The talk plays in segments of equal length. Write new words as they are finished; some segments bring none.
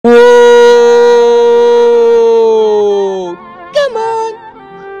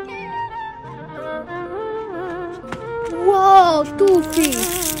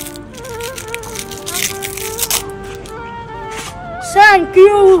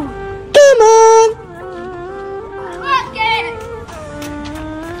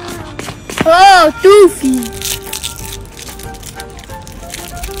توفي.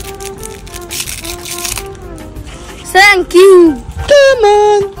 Thank you. Come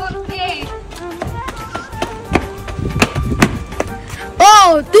on. Okay.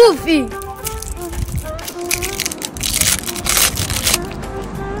 Oh, توفي.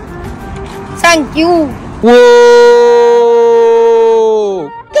 Thank you. Whoa.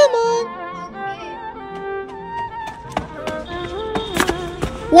 Come on.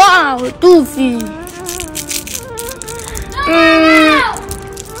 Wow, توفي.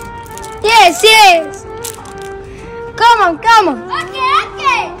 Yes, yes. Come on, come on. Okay,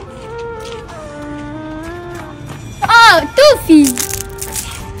 okay. Oh, توفي.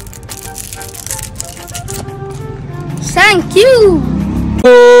 Thank you.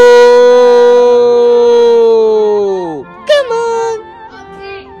 Oh. Come on.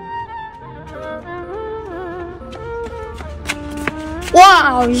 Okay.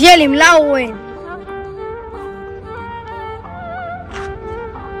 واو، جيلي ملون.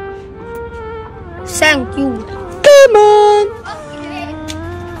 Thank you. Come on. Okay.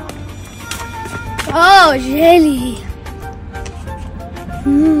 Oh, جيلي.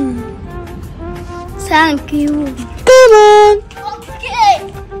 Thank you. Come on. Okay.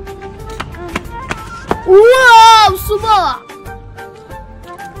 واو، صباع.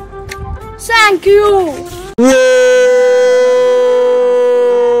 Thank you. Whoa.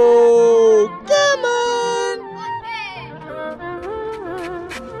 Come on. Okay.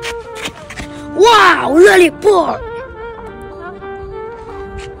 Wow, lollipop.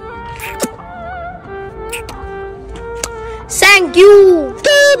 Thank you.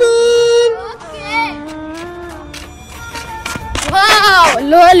 Come on. Okay. Wow,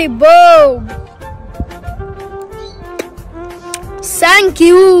 lollipop. Thank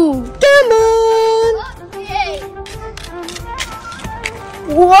you. Come on. Okay.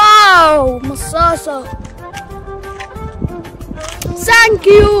 واو، مصاصة. Thank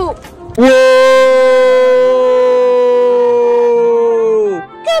you. Whoa.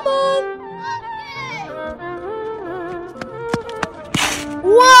 Come on.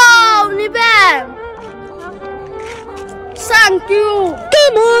 واو، نبال. Thank you.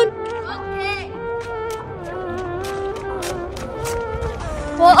 Come on. Okay.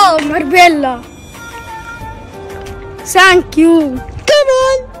 واو، ماربيلا. Thank you. Come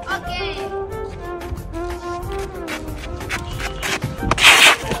on. Okay.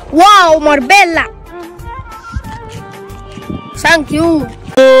 واو، ماربيلا. Thank you.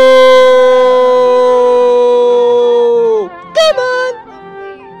 Oh. Come on.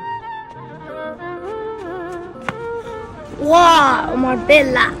 واو،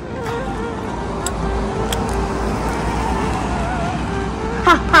 ماربيلا.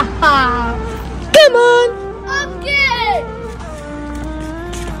 Ha ha ha. Come on. Okay.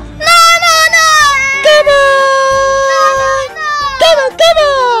 No, no, no. Come on. Come on. Come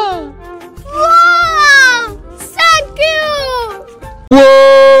on. Wow. Thank you.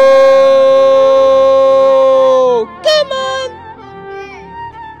 Whoa. Come on.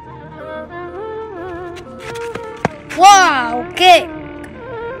 Wow, cake.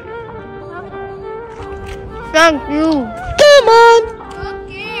 Thank you. Come on.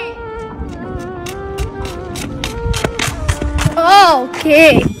 Okay. Oh,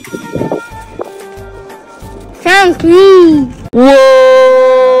 cake. Thank you.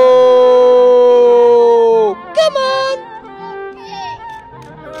 Whoa. Come on. Okay.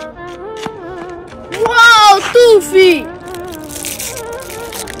 Wow, توفي.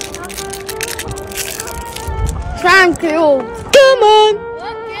 Thank you. Come on.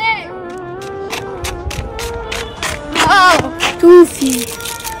 Okay. Wow, توفي.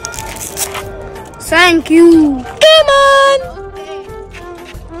 Thank you. Come on. Okay.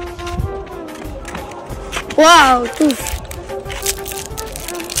 Wow, توفي.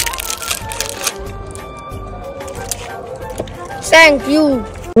 Thank you.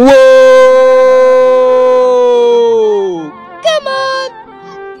 Whoa. Come on.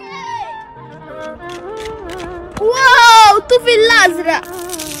 واو، طفل الازرق.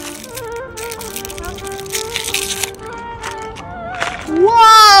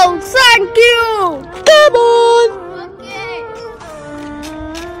 واو، ثانك يو. Come on. Okay.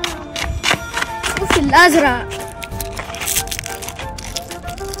 طفل الازرق.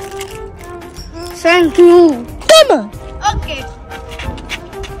 ثانك يو. Come on. Okay.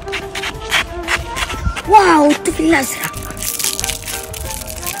 واو، الطفل الازرق.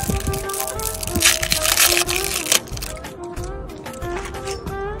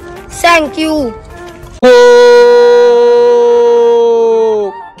 ثانك يو. Whoa.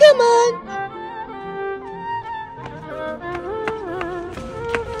 Come on.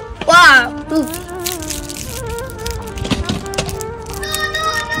 Wow, Toofy.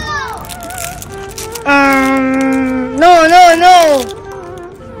 No.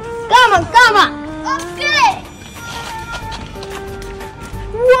 Come on. Okay.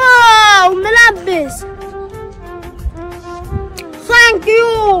 Wow, ملبس. Thank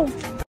you.